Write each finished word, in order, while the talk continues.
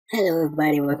Hello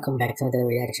everybody, welcome back to another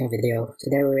reaction video.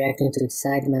 Today we're reacting to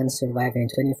SIDEMEN surviving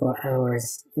 24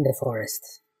 hours in the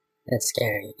forest. That's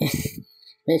scary.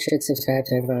 Make sure to subscribe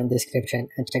to everyone in the description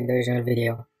and check the original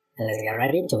video. And let's get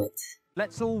right into it.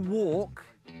 Let's all walk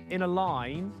in a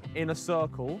line, in a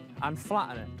circle, and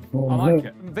flatten it. I like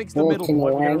it. Vic's the middle point,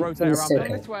 we're going to rotate around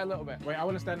Stand this way a little bit. Wait, I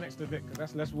want to stand next to Vic,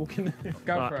 because let's walk in.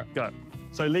 Go for it. Go.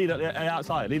 So lead at the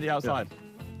outside, lead the outside.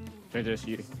 Yeah. Just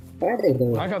you. What are they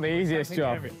doing? I got the easiest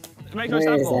job. Make sure it's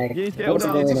ample. You need to get all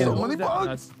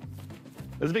down.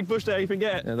 There's a big bush there, you can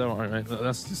get it. Yeah, don't worry, mate.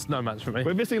 That's just no match for me.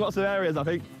 We're missing lots of areas, I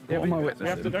think. Yeah, we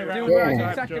have to do it.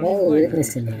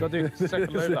 Go do the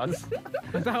second load, lads.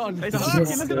 Just random. This is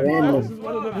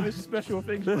one of the most special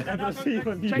things I've ever seen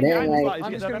on you.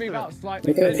 I'm just going to move out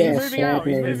slightly. Because He's moving out,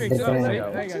 he's moving. the There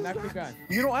you go, now keep going.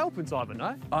 You're not helping, Simon,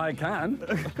 no? I can.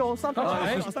 Go on,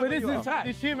 sometimes. But this is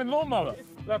this human lawnmower.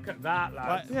 Look at that,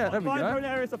 lads. Yeah, there we go. Find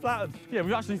areas to flatten. Yeah,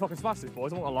 we've actually fucking smashed it,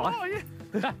 boys, I won't lie. Oh, yeah.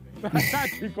 That's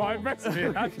actually quite impressive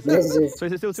here. So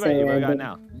is it still 280 where we're going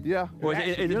now? Yeah. Or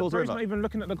is it Falls River? He's not even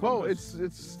looking at the Bro, compass.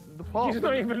 it's the path. He's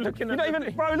not even looking at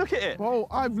it. Bro, look at it. Bro,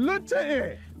 I've looked at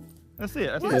it. Let's see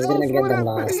it. What He's else gonna get would them that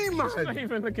lost. be, He's not man?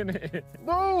 even looking at it.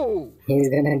 Bro. He's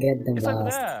gonna get them It's over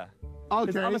lost. there. Okay.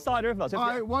 It's the other side of the river. All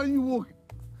right, why don't you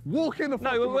walk in the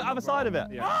No, we're other side of it.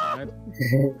 Yeah.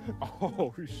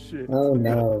 Oh, shit. Oh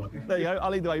no. There you go,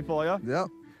 I'll lead the way for you. Yep.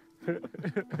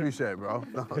 Appreciate it, bro.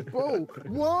 No, bro,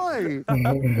 why?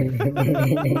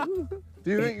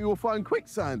 Do you think you'll find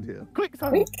quicksand here?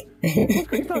 Quicksand.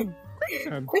 Quicksand.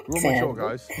 We're on shore,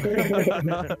 guys.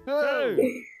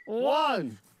 2,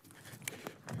 1.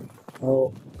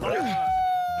 Oh. Yo,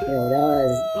 that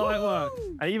was... Light work.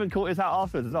 And he even caught his out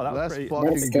afterwards as well. That was Let's pretty...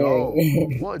 fucking go.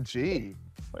 scary. What a G.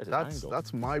 What is his angle?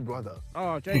 That's my brother.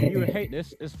 Oh, Jamie, you would hate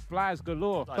this. It's flies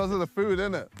galore. Because of the food,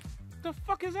 innit? The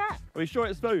fuck is that? Are we sure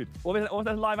it's food? Or if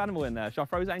there's a live animal in there? Should I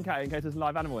throw that in case there's a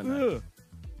live animal in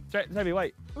there? Toby,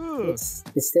 wait. It's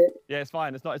it? Yeah, it's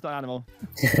fine. It's not an animal.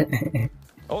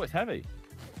 Oh, it's heavy.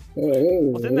 Yeah, it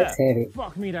is. What's in there? It's heavy.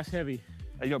 Fuck me, that's heavy.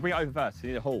 You gotta bring it over first. You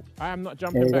need a haul. I am not He's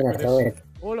jumping back gonna with throw this. it.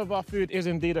 All of our food is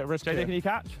indeed at risk. JJ, here. can you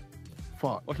catch?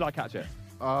 Fuck. Or should I catch it?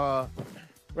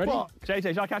 Ready? Fuck. JJ,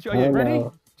 should I catch it or Oh, you? Ready?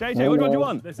 no. JJ, Oh, which one do no. you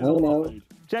want? Oh no.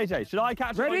 JJ, should I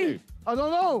catch it or Ready? you? I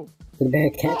don't know. You better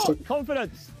catch it.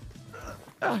 Confidence.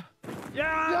 Yeah!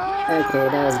 Okay,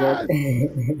 that was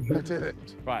good. I did it.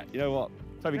 Right, you know what?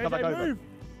 Toby, come back over. move.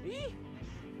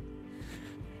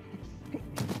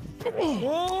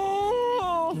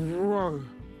 Whoa!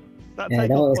 That Yeah, that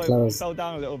takeoff was point close. fell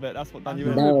down a little bit. That's what done you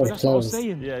in. That was That's what I was close.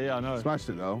 saying. Yeah, I know. Smashed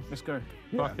it, though. Let's go.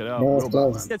 Fuck it That up. was Real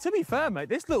bad, close. Yeah, to be fair, mate,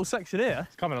 this little section here,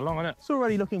 It's coming along, isn't it? it's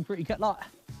already looking pretty like.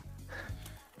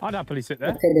 I'd happily sit there.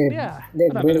 Okay, they're, Yeah. they're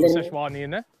I'd have a little building Szechuani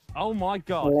in there. Oh my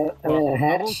god. a little I will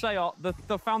hatch. say,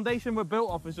 the foundation we're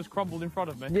built off has just crumbled in front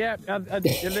of me. Yeah, it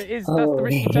is. That's Oh, the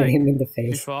risk you hit take. him in the It's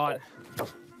face. fine.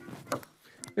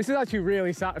 This is actually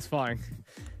really satisfying.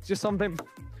 It's just something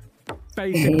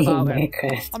basic about it.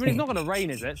 Minecraft. I mean, it's not going to rain,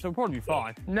 is it? So we'll probably be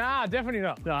fine. Nah, definitely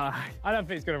not. Nah. I don't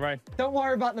think it's gonna rain. Don't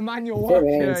worry about the manual If it work.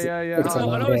 rains, Yeah. it's a And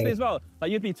long honestly day. as well,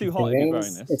 like you'd be too If hot it if you're wearing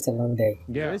rains, this. it's a long day.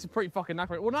 Yeah. This is pretty fucking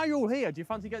knackering. Well, now you're all here. Do you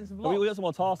fancy getting some vlogs? We got some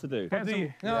more tasks to do. Do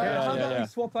you? No, how about we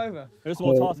swap over? There's some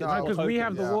more tasks to do. Because we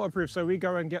have the Yeah. waterproof, so we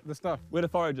go and get the stuff. We're the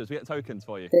foragers. We get tokens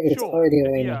for you. I think it's already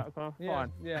raining. Yeah, okay,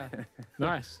 fine. Yeah.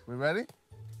 Nice. We ready?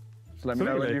 Just let me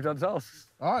know when you've done tasks.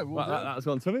 All right, we'll That's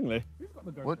gone swimmingly.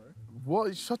 What?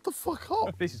 What? Shut the fuck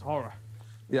up. This is horror.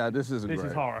 Yeah, this isn't This great.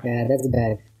 is horror. Yeah, that's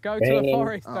bad. Go to a Raining.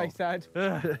 forest, Oh. they said.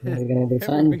 It's gonna be It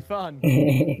will be fun. fun,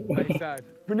 they said.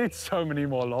 We need so many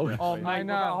more logs. Oh, I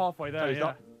know. halfway there,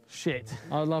 yeah. Shit.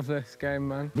 I love this game,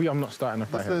 man. I'm not starting a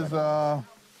fight. This is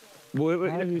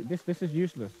This is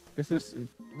useless. this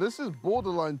is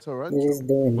borderline He's torrential. just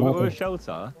doing We're a nothing.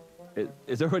 shelter.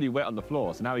 It's already wet on the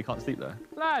floor, so now we can't sleep there.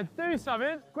 Lad, do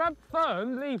something. Grab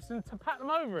fern, leaves, and pat them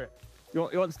over it. You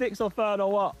want sticks or fern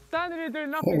or what? Standing here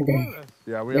doing nothing pointless.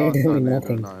 Yeah, we They're are doing standing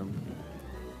nothing. now.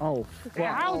 Oh,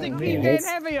 How's it Yeah, keep getting it's-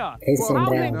 heavier? It's in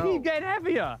How's it there. No. keep getting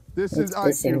heavier? This It's is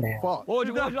pissing actually now. fucked. What would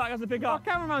you like us to pick up? Our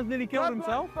cameraman's nearly killed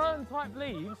himself. Fern type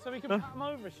leaves, so we can pat them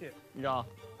over shit. Yeah.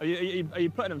 Are you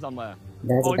putting them somewhere?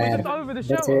 That's Oh, you're bad. just over the That's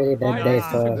a shelter. really bad day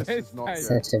for This is not good.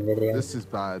 such a video. This is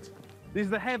bad. This is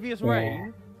the heaviest Yeah.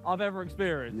 rain I've ever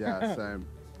experienced. Yeah, same.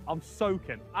 I'm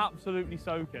soaking, absolutely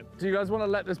soaking. Do you guys want to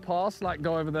let this pass? Like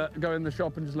go in the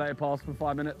shop and just let it pass for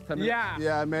 5 minutes, 10 minutes? Yeah.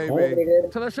 Yeah, That would be maybe.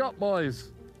 good. To the shop,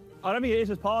 boys. I don't think it is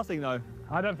just passing though.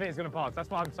 I don't think it's gonna pass. That's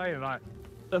what I'm saying. Like,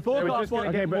 The forecast was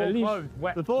okay, but at least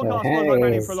the forecast was like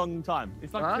raining for a long time.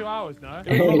 It's like 2 hours, no?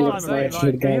 Looks like she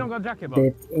You don't got got a jacket, a but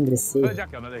bit in the sea. Put a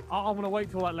jacket on, Eddie. I want to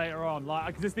wait till like later on,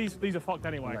 like because these are fucked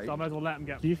anyway, so I might as well let them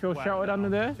get. Do you feel wet. sheltered under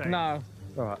there? No.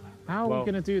 Alright. How are we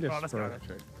gonna do this? Right, let's go.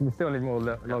 We still need more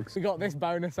logs. We got this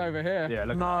bonus over here. Yeah,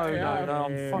 look. No, Yeah. no,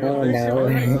 I'm Oh fucking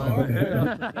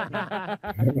no.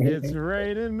 It's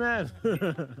raining men.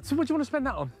 So what do you want to spend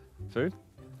that on? Food?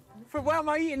 Where am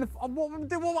I eating?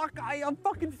 I'm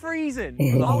fucking freezing.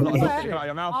 Oh, Not yeah. sticking out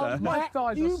your mouth there. My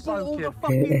thighs You are bought all the soaking.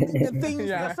 fucking things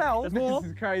Yeah. yourself. There's more.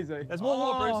 This is crazy. There's more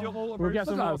water, Bruce. You want more water, We'll Bruce? get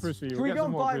some Look at more us. Bruce for you. Can we go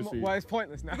and buy more? Well, it's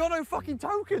pointless now. We got no fucking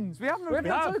tokens. We haven't. We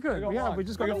have tokens. We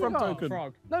just got a front token.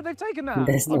 Frog. No, they've taken that.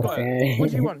 That's I've not got it. fair. What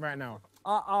do you want right now?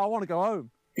 I want to go home.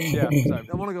 Yeah, so.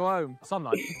 I want to go home.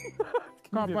 Sunlight.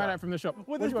 Can't buy that from the shop.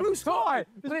 Well, there's blue sky.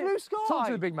 There's blue sky. Talk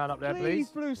to the big man up there, please.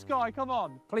 blue sky. Come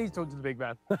on. Please talk to the big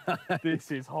man.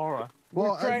 This is horror.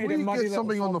 Well, if created a we muddy get little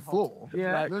something on the fog floor,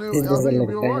 Yeah. then This I doesn't think it'll look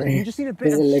be all bad. right. You just need a bit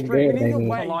Doesn't of look string. good, We need I a mean.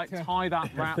 way to like tie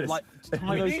that wrap, like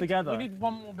tie those together. We need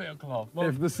one more bit of cloth.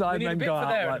 If the sidemen go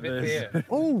out like this.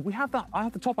 Oh, we have that. I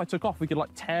have the top I took off. We could like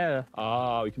tear.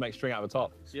 Oh, you can make string out of the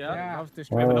top. Yeah. Oh.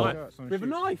 We have a knife. We have a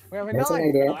knife. We have a That's an knife.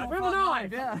 idea. We have a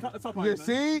knife. Yeah. You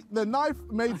see, the knife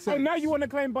made sense. Oh, now you want to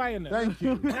claim buying it? Thank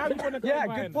you. Now you want to claim Yeah,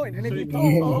 buying good point. And if So you you pull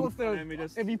can- all of the, Let me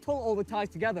just- if you pull all the ties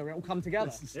together, it will come together.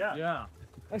 Yeah.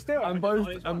 Let's do it. I'm both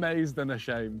amazed and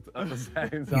ashamed at the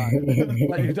same time.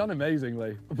 Like, you've done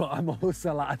amazingly, but I'm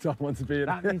also like, I don't want to be in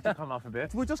That needs to come off a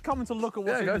bit. We're just coming to look at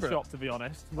what's Yeah, go in the for it. shop, to be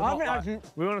honest. We're I not haven't like- actually.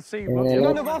 we want to see Yeah, what's look-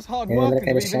 None of us hard yeah, look workers at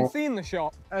have the even shop. seen the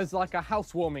shop as like a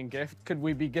housewarming gift. Could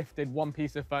we be gifted one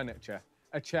piece of furniture,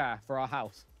 a chair for our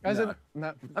house? As No. a,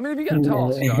 no. I mean, if you get a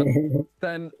task done,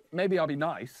 then maybe I'll be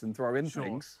nice and throw in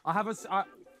things. I have a.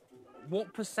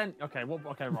 What percent? Okay,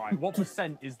 okay, right. What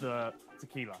percent is the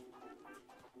tequila?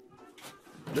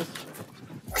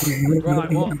 Right,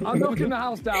 well, I'm knocking the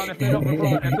house down if they're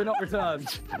not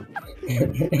returned.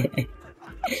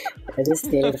 I just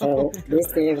stay for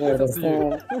the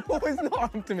stuff. It's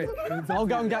not up to me. I'll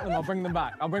go and get them. I'll bring them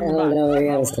back. I'll bring them Oh back. no, we have a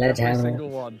Every sledgehammer. single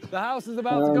one. The house is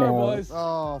about Oh, to go, no. boys.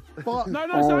 Oh, fuck. No,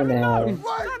 Oh Simon, no. no.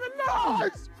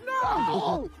 Guys!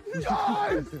 No!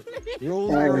 Guys!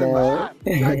 Rules Oh are no.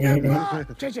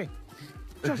 JJ,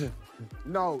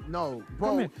 No, no, come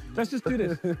bro. here. Let's just do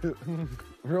this.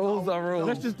 Rules are rules.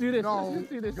 Let's just do this. No, Let's just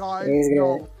do this. guys, He's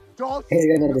gonna- no. Josh, He's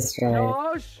gonna destroy it.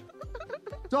 Josh,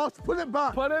 Josh, put it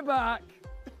back. put it back.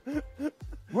 We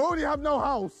already have no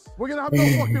house. We're gonna have no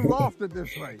fucking raft at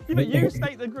this rate. Yeah, but you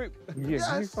state the group.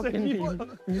 Yes.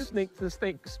 You sneak the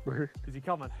stakes, bro. Is he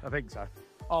coming? I think so.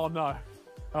 Oh no.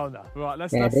 Oh no. Right,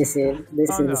 let's. Yeah, this is Oh,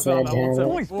 the no, sledgehammer.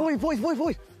 Boys.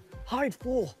 Hide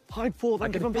four. Hide four. I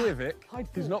Then give can them hear back. Vic. Hide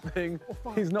He's four.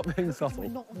 not being subtle.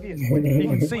 Not obvious. He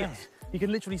can see us. He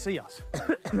can literally see us.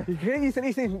 Here,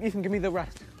 Ethan, give me the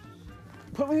rest.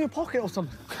 Put them in your pocket or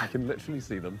something. I can literally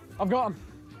see them. I've got them.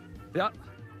 Yeah.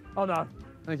 Oh no.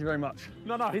 Thank you very much.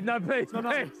 No, please. No, please. No,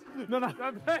 please. No.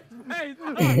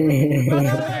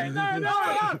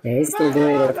 Yeah, he's still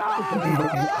doing it.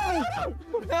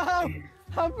 No!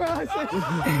 Have mercy!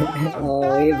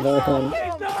 Oh, he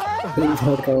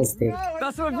broke on stick.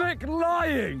 That's a Vic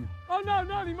lying. Oh no,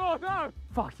 not anymore. No.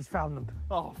 Fuck, he's found them.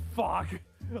 Oh fuck.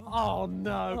 Oh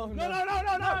no. No.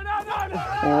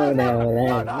 Oh no,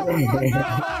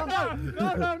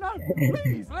 No.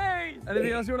 Please.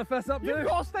 Anything else you want to fess up to? You've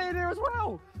got to stay in here as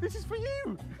well. This is for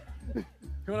you.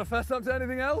 You want to fess up to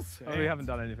anything else? Oh, we haven't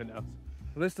done anything else.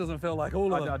 This doesn't feel like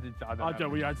all of them. I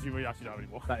don't. We actually don't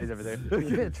anymore. That is everything. A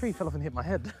bit of tree fell off and hit my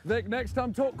head. Vic, next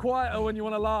time talk quieter when you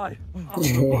want to lie.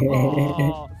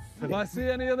 Oh. If I see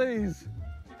any of these.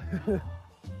 Do you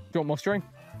want more string?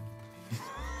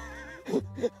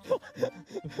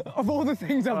 Of all the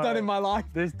things I've done in my life,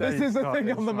 this is the thing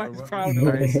I'm the most proud of.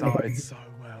 It started so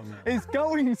well, man. It's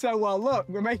going so well. Look,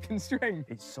 we're making string.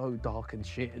 It's so dark and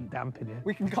shit and damp in here.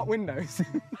 We can cut windows.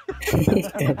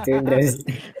 Got windows.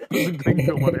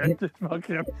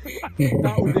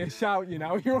 That would be a shout, you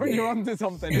know. You're onto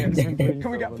something here.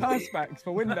 Can we get perspex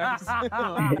for windows?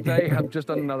 They have just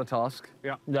done another task.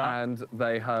 Yeah. And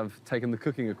they have taken the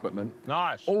cooking equipment,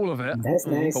 Nice. all of it, That's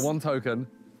nice. for one token,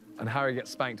 and Harry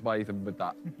gets spanked by Ethan with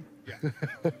that.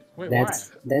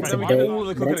 That's a we big. get all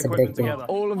the cooking That's a big equipment thing. together.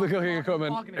 All of the cooking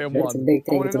equipment in That's a one. big I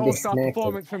thing. want It's an a big all-star snack.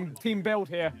 performance from Team Build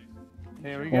here.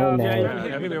 Here we Oh, go. no.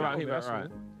 Yeah. He'll be right.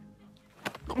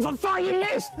 I'm on fire,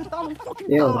 list! I'm fucking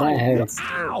Yo, that hurts.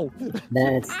 Ow!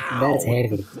 That's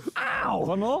heavy. Ow!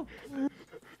 One more.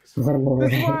 One more.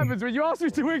 This is what happens when you ask me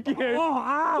to wiki you. Oh,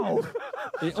 ow!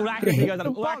 All accuracy goes out.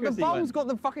 All The accuracy. bum's got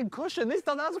the fucking cushion. This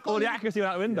doesn't have a All the accuracy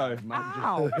went out the window.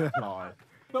 Ow!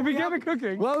 Did we get the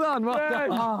cooking? Well done, well done.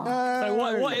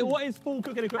 So what is full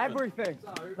cooking equipment? Everything.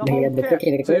 They get the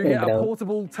cooking So you equipment, get a bro.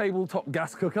 portable tabletop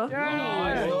gas cooker.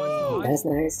 That's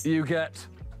nice. You get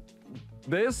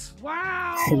this.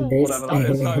 Wow. This. Whatever that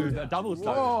is. So, double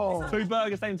stove. 2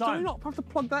 burgers same Do we time. not have to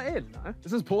plug that in? No?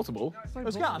 This is portable.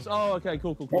 It's gas. Oh, okay,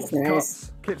 cool. That's nice.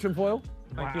 Cups, kitchen foil,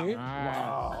 Thank you.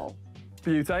 Wow.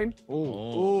 butane.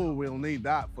 Oh, we'll need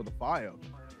that for the fire.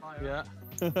 Yeah.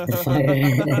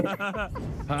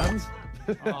 Pans.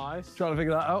 Nice. Trying to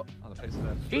figure that out.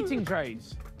 Eating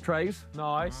trays. Trays.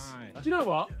 Nice. Do you know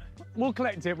what? We'll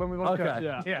collect it when we want to Okay. cook.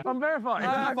 Yeah. Yeah. I'm verifying.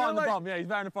 He's verifying the bum. Yeah, he's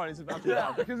verifying the bum.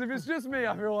 Yeah, because if it's just me,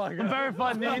 I feel like I'm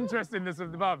verifying the interestedness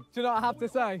of the bum. Do you know what I have to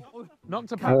say? Not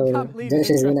to Oh, camp leaders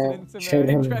Josh is interested gonna in some show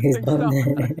them his interesting bum.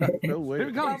 stuff. no Who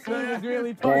way. can't see is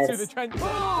really put through the trenches.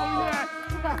 Oh, yeah!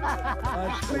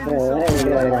 Bro, what is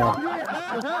going on?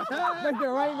 Let the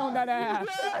rain on that ass.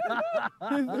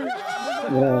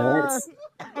 Bro,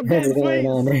 what's going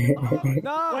on?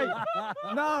 No!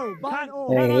 No! Ban all.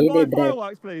 Wait, Can I he buy did that.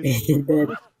 fireworks, please? He did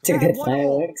to get one more.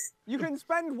 fireworks. You can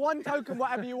spend 1 token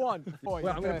whatever you want. Wait,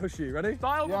 I'm going to push you. Ready?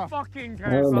 Style Yeah. the fucking Oh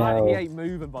KSI. He no. ain't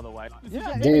moving, by the way.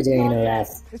 JJ in a laugh.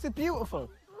 This is beautiful.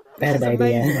 Bad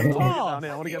idea. I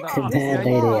want to get that. Bad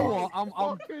idea. I'm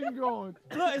fucking good.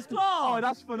 Look, it's glass. Oh,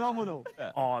 that's phenomenal.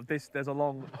 Oh, there's a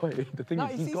long. Wait, the thing No,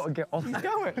 is, he's he's- got to get off. He's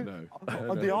going. No.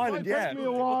 On the island, yeah. Takes me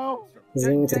a while.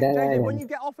 Zoom to that JJ, when island. you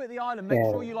get off at the island, make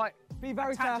Yeah. sure you like Be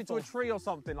very attach it to careful. a tree or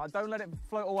something. Like, don't let it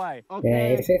float away. Yeah,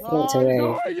 if it floats away,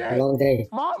 a long day.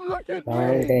 Mom, look at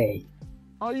Long me. day.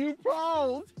 Are you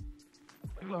proud?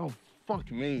 Oh,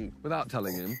 fuck me. Without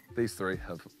telling him, these three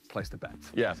have placed a bet.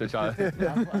 Yeah, so I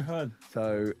heard.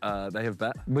 So they have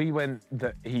bet. We went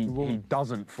that he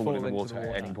doesn't fall in the into water the at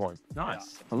water. any point.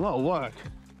 Nice. A lot of work.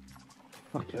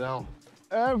 Fucking hell.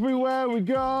 Everywhere we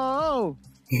go,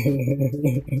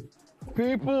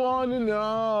 people want to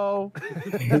know.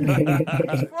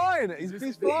 He's flying it.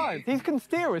 He's flying. He can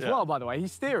steer as well, by the way.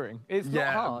 He's steering. It's not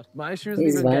hard. My issue isn't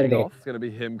He's even getting vibing. off. It's going to be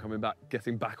him coming back,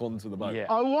 getting back onto the boat. Yeah.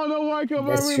 I want to wake up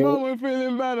That's every true. moment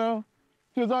feeling better.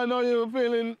 Because I know you're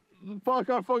feeling, fuck,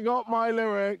 I forgot my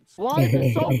lyrics. Why is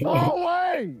it so far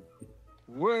away?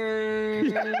 Way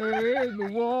in the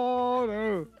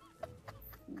water.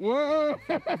 Way.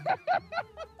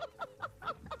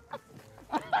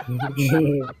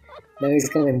 Now he's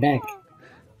coming back.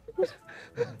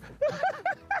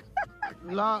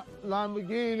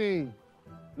 Lamborghini.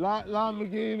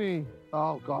 Lamborghini.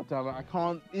 Oh, God damn it. I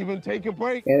can't even take a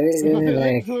break. Yeah, he's because gonna it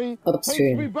like literally takes me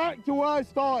upstream. back to where I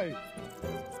started.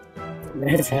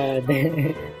 That's hard.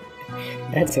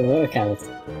 That's a workout.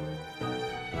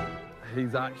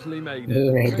 He's actually made it. He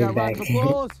made Yeah, it back. round of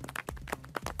applause.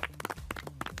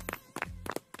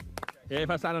 Yeah, if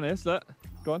I stand on this, look.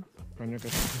 Go on.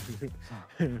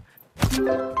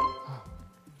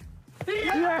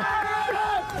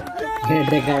 Yeah,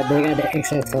 they got the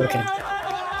extra token.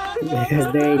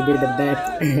 Because they did the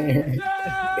bet.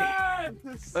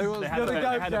 They want They to had, Gotta they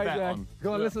go, had a bet JJ. on.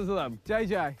 go and listen to them.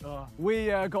 JJ, we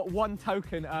got 1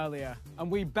 token earlier, and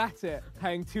we bet it,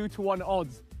 paying 2-to-1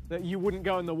 odds, that you wouldn't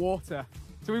go in the water.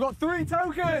 So we got 3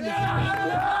 tokens!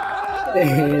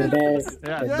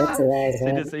 That's nice, He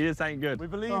man. just ain't good. We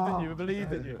believed in you. We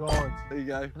believed in you. There you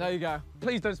go. There you go.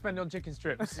 Please don't spend it on chicken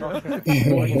strips. We'll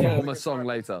perform a song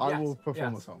later. I will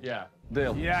perform Yes. a song. Yeah.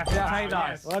 Deal. Yeah. Yeah, Take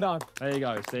that. well done. There you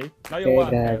go. See. Know There your you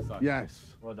work. go. KSI. Yes.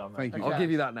 Well done, mate. Thank you. I'll give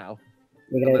you that now.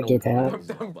 We got a guitar.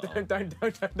 Don't.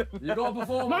 You got to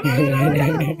perform.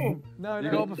 No, You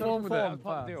got to perform with it.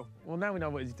 first. Well, now we know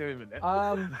what he's doing with it.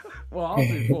 Well, after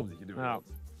you perform, you can do it. No.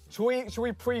 Should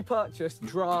we pre-purchase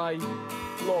dry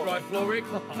floor? Dry flooring?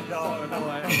 No, no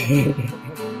way.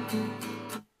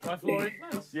 Dry flooring?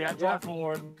 Yeah, dry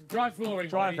flooring. Dry flooring.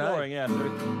 Dry flooring, yeah.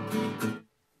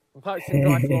 I'm purchasing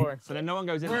dry flooring. So then no one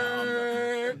goes in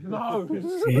there. No.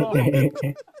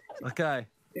 Okay.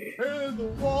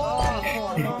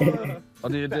 I'll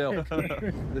do your deal.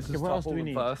 This is what else top do we order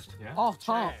need? first. Oh,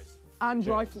 half. And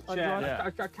dry, Yeah.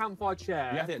 a campfire chair.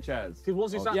 You have to get chairs.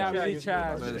 What's this? Yeah, we need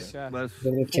chairs. There's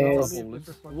We need four chairs. top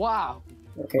orders. Wow.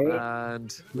 Okay.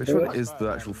 And which one is the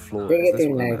actual floor? They Is get this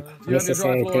in one? like You have your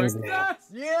necessary dry things flooring. now.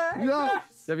 Yeah. You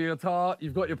have your tart,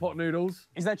 you've got your pot noodles.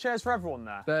 Is there chairs for everyone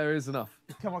there? There is enough.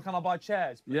 Can I buy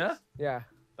chairs? Yeah? Yeah.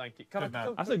 Thank you.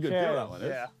 That's a good deal, that one is.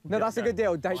 Yeah. No, that's a good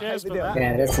deal. Take the deal.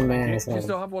 Yeah, that's nice, You man.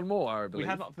 still have one more, I We believe.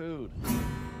 have not food.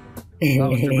 That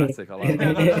was dramatic, I like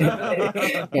that.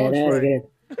 Yeah, that was good.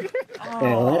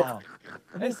 Yeah, what?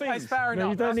 It's fair enough. No,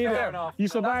 you don't need fair it. enough. You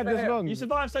survived this long. You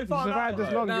survived so far. You survived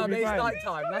this long. No, You'll but be it's fine. night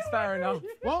time. That's fair enough.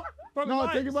 What? From No, I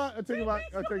lights. take it back. I take it back.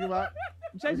 I take it back.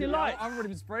 Change your lights. I've already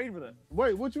been sprayed with it.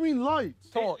 Wait, what do you mean lights?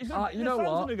 Torch. You know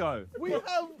what? Go. We have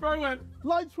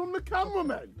lights from the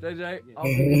cameraman. JJ,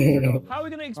 How are we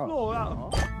going to explore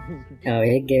without... Oh,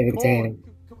 he gave it to him.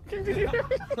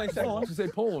 to say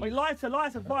porn. Wait, lighter,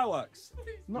 fireworks.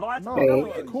 Lighter, No,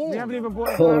 Wait. cool. We haven't even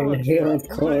bought Corn, fireworks. he wants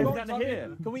Go corn. down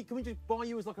here. Can we just buy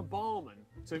you as like a barman?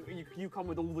 So you come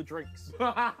with all the drinks.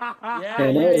 Yeah,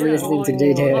 No, no one's listening to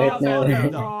JJ right All the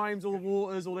now. crimes, all the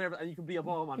waters, all the everything, and you can be a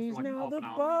barman for like half an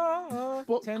hour.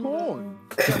 But corn. One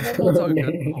more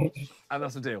token, and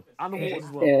that's a deal. And the waters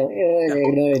as well. Yeah, it was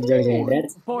ignoring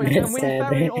JJ. Boys, That's can we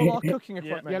ferry sad. all our cooking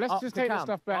equipment? Yeah, let's up just to take the camp?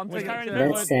 stuff back. I'm taking We're it carrying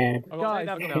back. That's sad.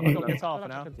 I've got guitar for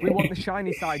now. We want the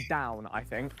shiny side down, I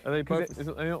think. Are they both? Are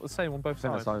they not the same on both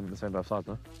sides? The same both sides,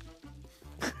 no?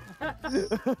 It's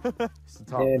the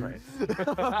top, Dude. right?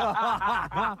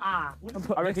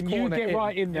 I reckon you get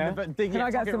right in there. Can I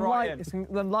get some light? Some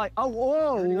light. Oh,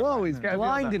 whoa, he's Get a view on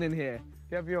blinding in here.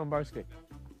 Get a view on Broski.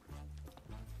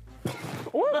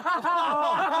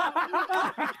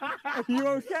 You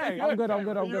okay? I'm good. What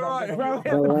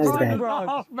was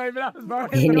that? Maybe that was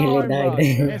very He nearly died.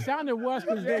 It sounded worse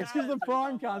than this. because the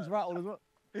prime cans rattled as well.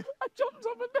 I jumped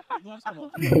up and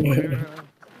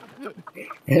down.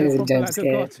 It was a jump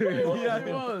scare. Yeah,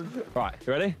 it was. Right,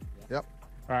 you ready? Yep.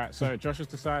 All right, so Josh has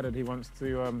decided he wants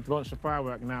to launch the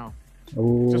firework now. Just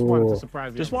one to Ooh.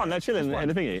 surprise you. Just one. They're chilling in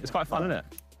the thingy. It's quite fun, isn't it?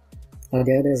 All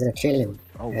the others are chilling.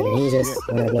 And he just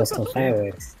wanna blow some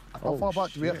fireworks. How far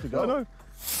back do we have to go?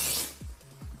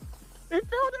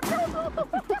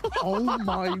 Oh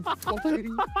my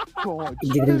fucking god.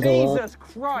 It didn't go up. Jesus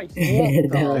Christ.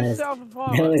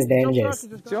 that was dangerous.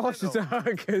 Josh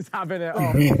is having it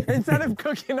off. Instead of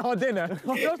cooking our dinner,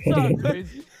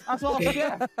 that's our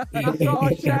chef. That's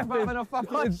our chef having a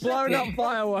fucking blown up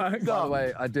fireworks. By the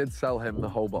way, I did sell him the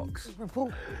whole box.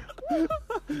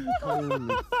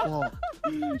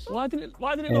 Why did it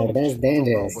Oh, not? that's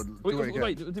dangerous.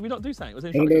 Wait, did we not do something? Was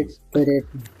it He did instructions? put it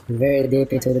very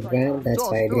deep into the ground. That's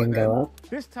why it didn't go up.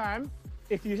 This time,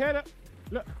 if you hear it,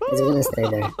 look, It's gonna stay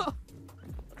there.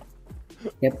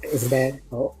 Yep, it's there.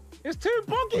 Oh, it's too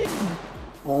boggy.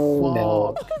 oh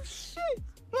no.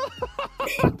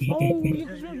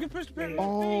 You push the bit.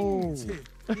 Oh.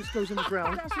 This goes in the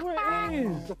ground. That's what it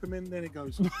is. Drop him in, then it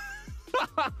goes.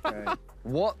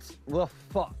 What the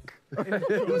fuck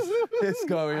is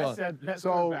going I on? said, let's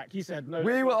So- go back. He said, no.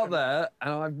 We let's were go up back. there,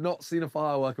 and I've not seen a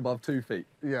firework above 2 feet.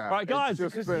 Yeah. Right, guys,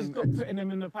 it's Because just he's been, got putting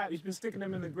them in the pipe. He's been sticking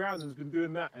them in the ground and has been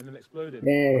doing that and then exploding.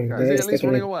 Very, Is very he at least sticky.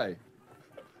 running away?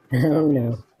 Oh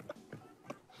no.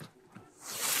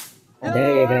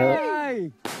 There you go.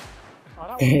 Hey!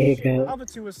 There you The go. other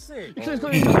two are sick. It's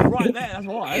got his right there. That's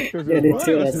why. Yeah, the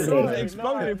two are It sick.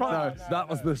 exploded in front No, of us. that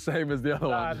was the same as the other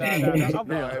one.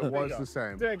 yeah, it was the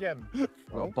same. Do it again.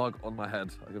 Got a bug on my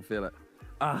head. I can feel it.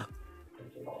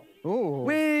 Oh.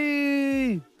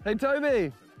 Whee! Hey,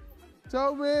 Toby!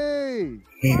 Toby!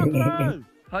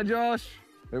 Hi, Josh.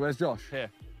 Wait, where's Josh? Here.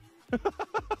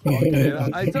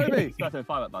 Hey, Toby! It's not a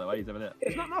firework, by the way. He's over there.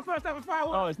 It's not my first ever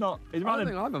firework. Oh, it's not. He's I don't running.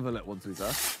 think I've ever lit one, to be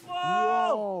fair.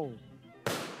 Whoa!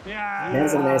 Yeah.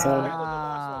 That's a nice one.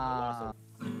 Ah.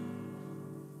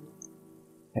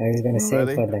 I was gonna sing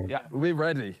Ready? for them. Yeah. We're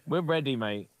ready. We're ready,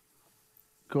 mate.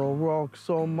 Go rocks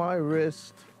on my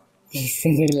wrist. He's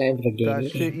singing That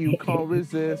shit Lamborghini. you can't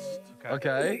resist.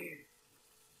 Okay.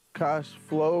 Cash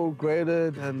flow greater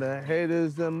than the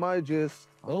haters in my gist.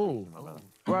 Oh.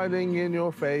 Riding in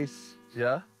your face.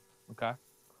 Yeah? Okay.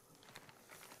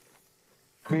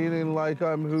 Feeling like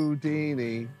I'm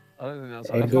Houdini. I don't think that's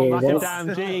Hey, how dude, Like a that's,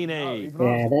 damn genie.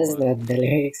 yeah, that's not the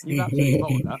lyrics. You've absolutely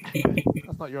bottled that.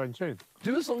 That's not your own tune.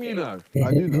 Do the song you know.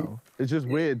 I do know. It's just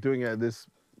weird doing it at this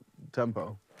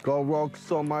tempo. Got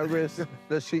rocks on my wrist,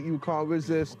 the shit you can't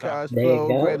resist. Cash There you flow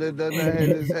go. greater than the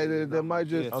haters, hated than my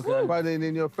just. Okay. Riding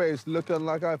in your face, looking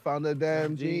like I found a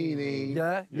damn genie.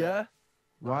 Yeah? Yeah?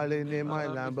 Riding in my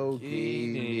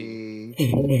Lamborghini.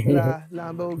 La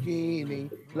Lamborghini,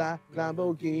 la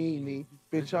Lamborghini.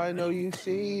 Bitch, I know you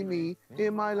see me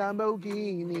in my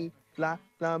Lamborghini. La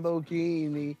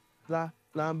Lamborghini, la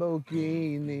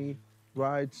Lamborghini.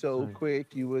 Ride so quick,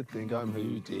 you would think I'm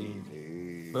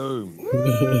Houdini. Boom.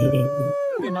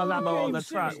 In my Lambo on the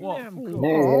track. What?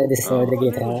 No, I destroyed the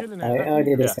guitar. I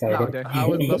already destroyed it.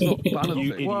 How is that's not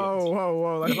balancing?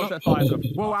 Whoa. Let's not set fire to them.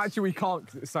 Well, actually, we can't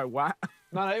 'cause it's so wet.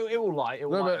 No, it will light. It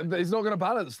will No, light. but he's not going to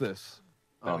balance this.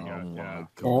 There we Oh go. my Yeah.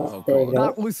 Oh, there you go.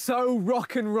 That was so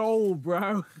rock and roll,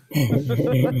 bro.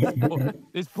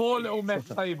 This poor little mess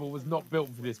table was not built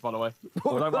for this, by the way.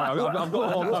 Well, don't worry, I've got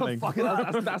more coming.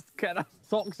 That's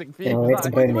toxic for you. No, it's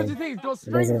What burning. do you think? It's got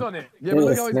strings Doesn't- on it. Yeah, but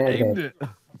look how Doesn't he's smell aimed good. it.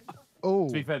 Oh.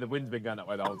 To be fair, the wind's been going that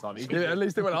way the whole time. Yeah, at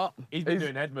least it went up. He's been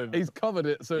doing head movements. He's covered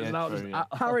it, so it's Yeah, now true, just. yeah.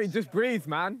 Harry, just breathe,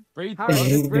 man. Breathe. Harry,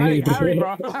 just breathe. Harry,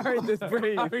 bro. Harry, just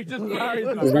breathe. Harry, just breathe. Harry,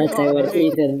 just Is that time when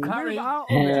Ethan Harry, out of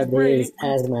had his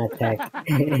asthma attack?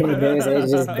 There was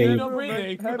just Are you breathe. not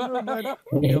breathing?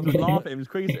 He was laughing, he was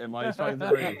creasing him while he's trying to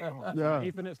breathe. Yeah.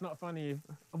 Ethan, it's not funny.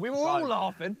 We were all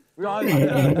laughing. Guys, when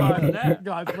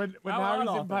Harry's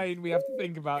in pain, we have to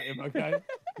think about him, okay?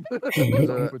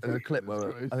 There's a clip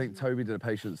where I think Toby did a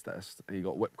patience test. He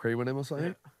got whipped cream on him or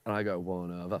something. And I go, one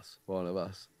of us, one of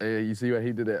us. And you see where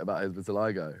he did it about his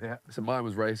vitiligo? Yeah. So mine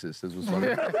was racist, his was funny.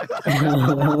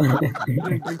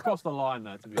 We crossed the line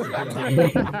there, to be fair.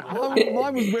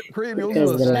 Mine was whipped cream, yours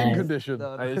Because was a the skin laugh. condition.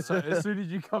 Hey, as soon as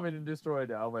you come in and destroyed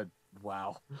it, I went,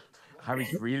 wow.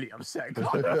 Harry's really upset.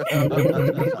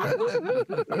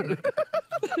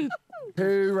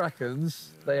 Who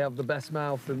reckons they have the best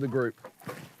mouth in the group?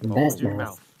 Best Your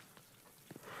mouth.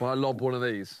 Well, I lob one of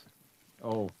these.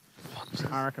 Oh,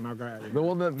 I reckon I'll go at you. The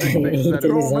one that Vic said.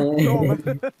 Ethan is on-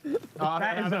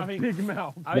 That is a big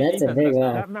mouth. That's a big That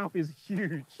mouth. mouth is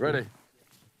huge. Ready? Do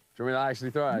you want me to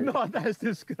actually throw it? No, that's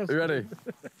disgusting. You ready?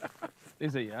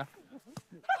 Is it, yeah?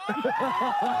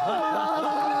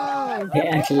 He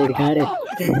actually got it.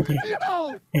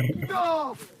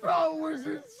 No! That was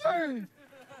insane!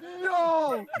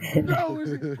 No! That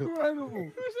was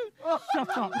incredible!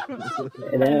 Shut up.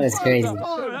 That was crazy.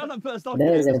 That That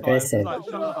was impressive. I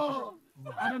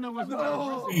don't know what's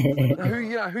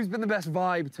Who's been the best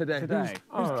vibe today?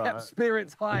 Who's kept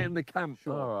spirits high in the camp?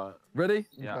 All right. Ready?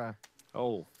 Yeah.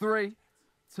 Oh. 3,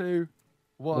 2,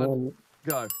 1, One.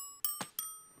 go.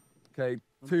 Okay,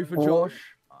 2 for Oh.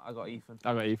 Josh, I got Ethan.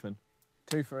 I got Ethan.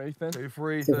 2 for Ethan. 2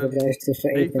 for Two for Ethan, Josh, two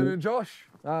for Ethan Ethan. and Josh.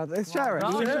 Let's share it.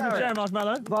 Oh, share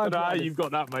marshmallow. Nah, you've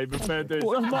got that, mate, but fair dude.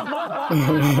 Oh,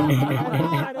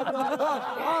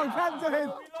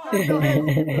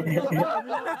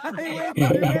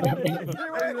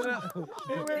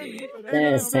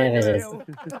 That is savages.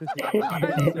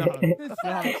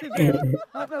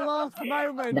 At the last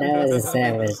moment. That was a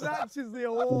savage. Snatches the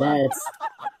award. That's.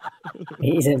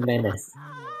 He's a menace.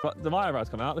 But the my eyebrows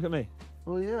come out, look at me.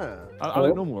 Oh, yeah. I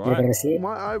look normal, You're right? gonna see it?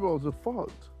 My eyeballs are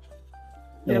fucked.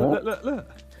 Yeah, What? look.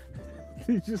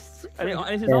 He just. And it's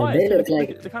his Yeah, eyes. they look Look like-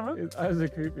 at the camera. His eyes are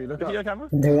creepy. Look Look at at your camera.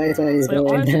 The right one is Like,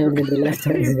 going eyes down look and the left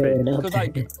one is going up. Because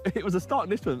like it was a stark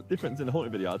difference in the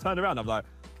haunted video. I turned around, I'm like,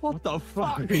 what the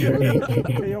fuck? What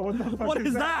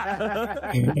is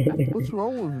that? What's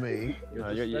wrong with me? You know,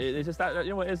 it's just that,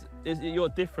 you know what it is you're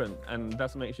different, and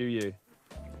that's what makes you you.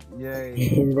 Yay.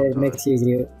 That makes you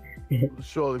you.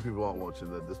 Surely people aren't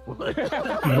watching at this point.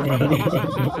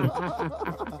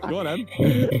 Go on then.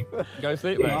 Go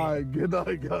sleep, mate. Alright, good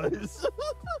night, guys.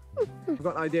 I've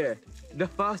got an idea. The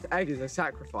first egg is a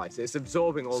sacrifice. It's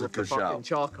absorbing all of the fucking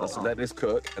charcoal. Let's let this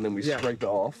cook, and then we Yeah. scrape it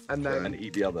off, And then-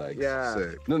 eat the other eggs. Yeah.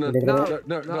 Sick. No, No. Don't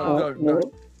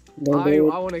I do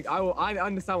want to. I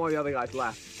understand why the other guys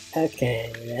left. it.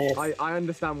 Okay, that's. I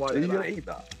understand why Are they you gonna left. eat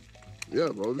that? Yeah,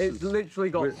 bro. This It's is literally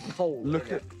got Wait, coal. Look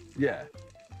in at, yeah.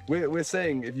 We're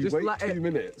saying if you Just wait let 2 it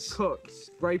minutes. cook,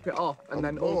 scrape it off, and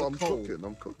then all I'm the coal. cooking.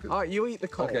 I'm cooking. Alright, you eat the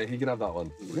coal. Okay, he can have that one.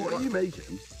 What are you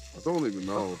making? I don't even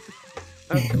know.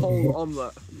 A coal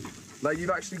omelette. Like you've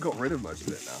actually got rid of most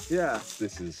of it now. Yeah.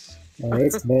 This is. Oh,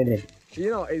 it's burning. You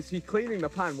know, is he cleaning the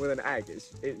pan with an egg? It's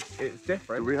Do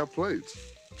different. we have plates?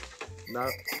 No,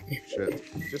 Shit.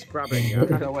 just grab it. Yeah.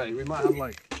 No wait, we might have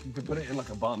like you could put it in like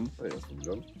a bun. I think that's what we've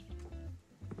done.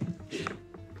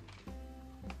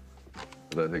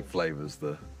 I don't think flavour's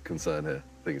the concern here.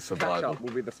 I think it's survival. Ketchup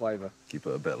will be the flavour. Keep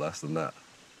it a bit less than that.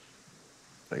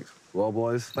 Thanks. Well,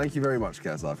 boys, thank you very much,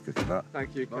 Kaz, for cooking that.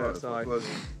 Thank you, Alright, Kurtzai. pleasure.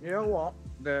 You know what?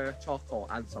 The charcoal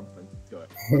adds something to it.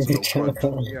 The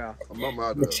charcoal. Yeah, I'm not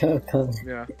mad The at it. charcoal.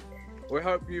 yeah. We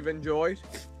hope you've enjoyed.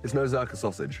 It's no Zerka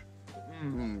sausage.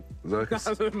 Zerka,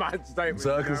 That's a mad statement.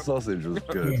 Zerka sausage was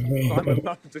good. I'm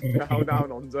allowed to chow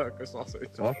down on Zerka sausage.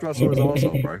 After I saw his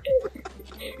arsehole, bro.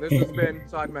 This has been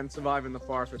Sidemen surviving the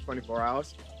forest for 24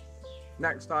 hours.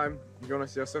 Next time, if you want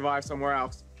to see us survive somewhere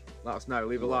else, let us know.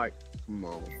 Leave a like.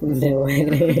 No. No way.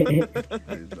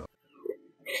 No.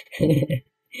 It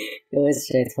was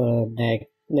straightforward. Like,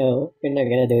 no, we're not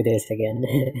gonna do this again.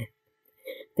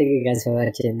 Thank you guys for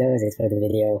watching. That was it for the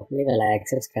video. Leave a like,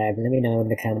 subscribe, let me know in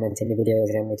the comments any videos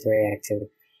you want me to react to.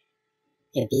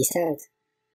 And peace out.